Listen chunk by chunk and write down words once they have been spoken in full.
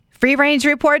Free range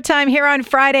report time here on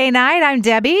Friday night. I'm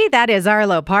Debbie. That is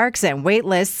Arlo Parks and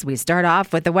Waitlist. We start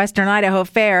off with the Western Idaho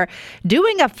Fair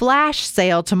doing a flash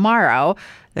sale tomorrow.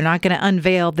 They're not going to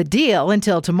unveil the deal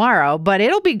until tomorrow, but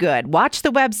it'll be good. Watch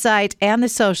the website and the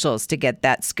socials to get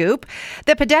that scoop.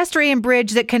 The pedestrian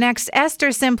bridge that connects Esther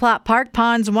Simplot Park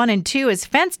Ponds 1 and 2 is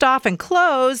fenced off and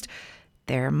closed.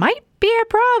 There might be a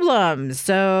problem,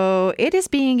 so it is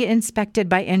being inspected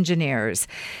by engineers.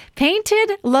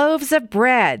 Painted loaves of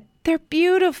bread. They're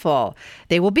beautiful.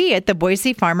 They will be at the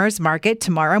Boise Farmers Market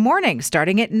tomorrow morning,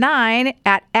 starting at 9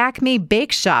 at Acme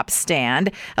Bake Shop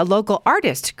stand. A local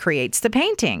artist creates the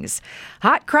paintings.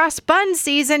 Hot cross bun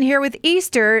season here with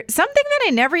Easter, something that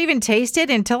I never even tasted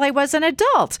until I was an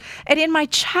adult. And in my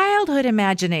childhood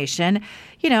imagination,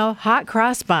 hot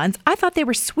cross buns, I thought they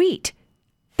were sweet.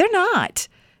 They're not.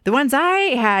 The ones I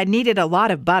had needed a lot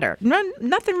of butter.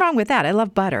 Nothing wrong with that. I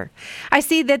love butter. I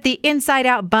see that the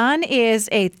inside-out bun is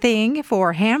a thing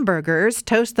for hamburgers.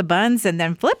 Toast the buns and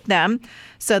then flip them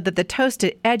so that the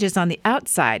toasted edge is on the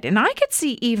outside. And I could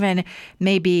see even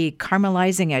maybe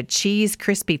caramelizing a cheese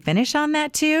crispy finish on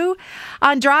that too.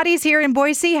 Andrade's here in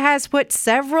Boise has put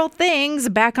several things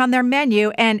back on their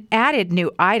menu and added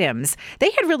new items.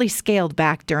 They had really scaled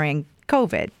back during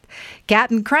COVID.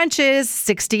 Captain Crunch's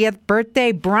 60th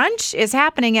birthday brunch is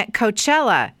happening at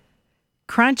Coachella.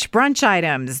 Crunch brunch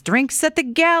items, drinks at the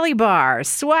Galley Bar,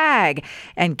 swag,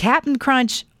 and Captain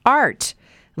Crunch art.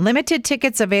 Limited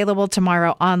tickets available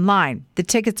tomorrow online. The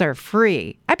tickets are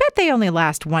free. I bet they only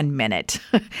last 1 minute.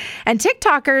 And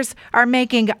TikTokers are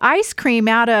making ice cream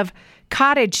out of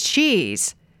cottage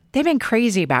cheese. They've been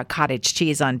crazy about cottage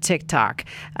cheese on TikTok.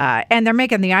 And they're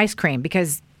making the ice cream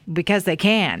because they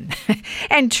can.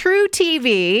 And True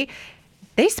TV,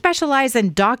 they specialize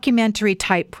in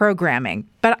documentary-type programming.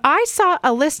 But I saw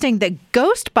a listing that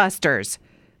Ghostbusters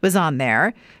was on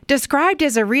there, described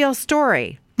as a real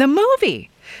story, the movie.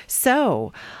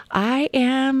 So I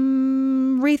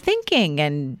am rethinking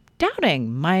and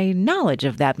doubting my knowledge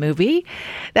of that movie.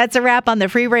 That's a wrap on the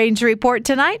Free Range Report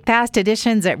tonight. Past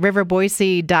editions at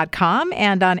riverboise.com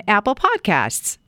and on Apple Podcasts.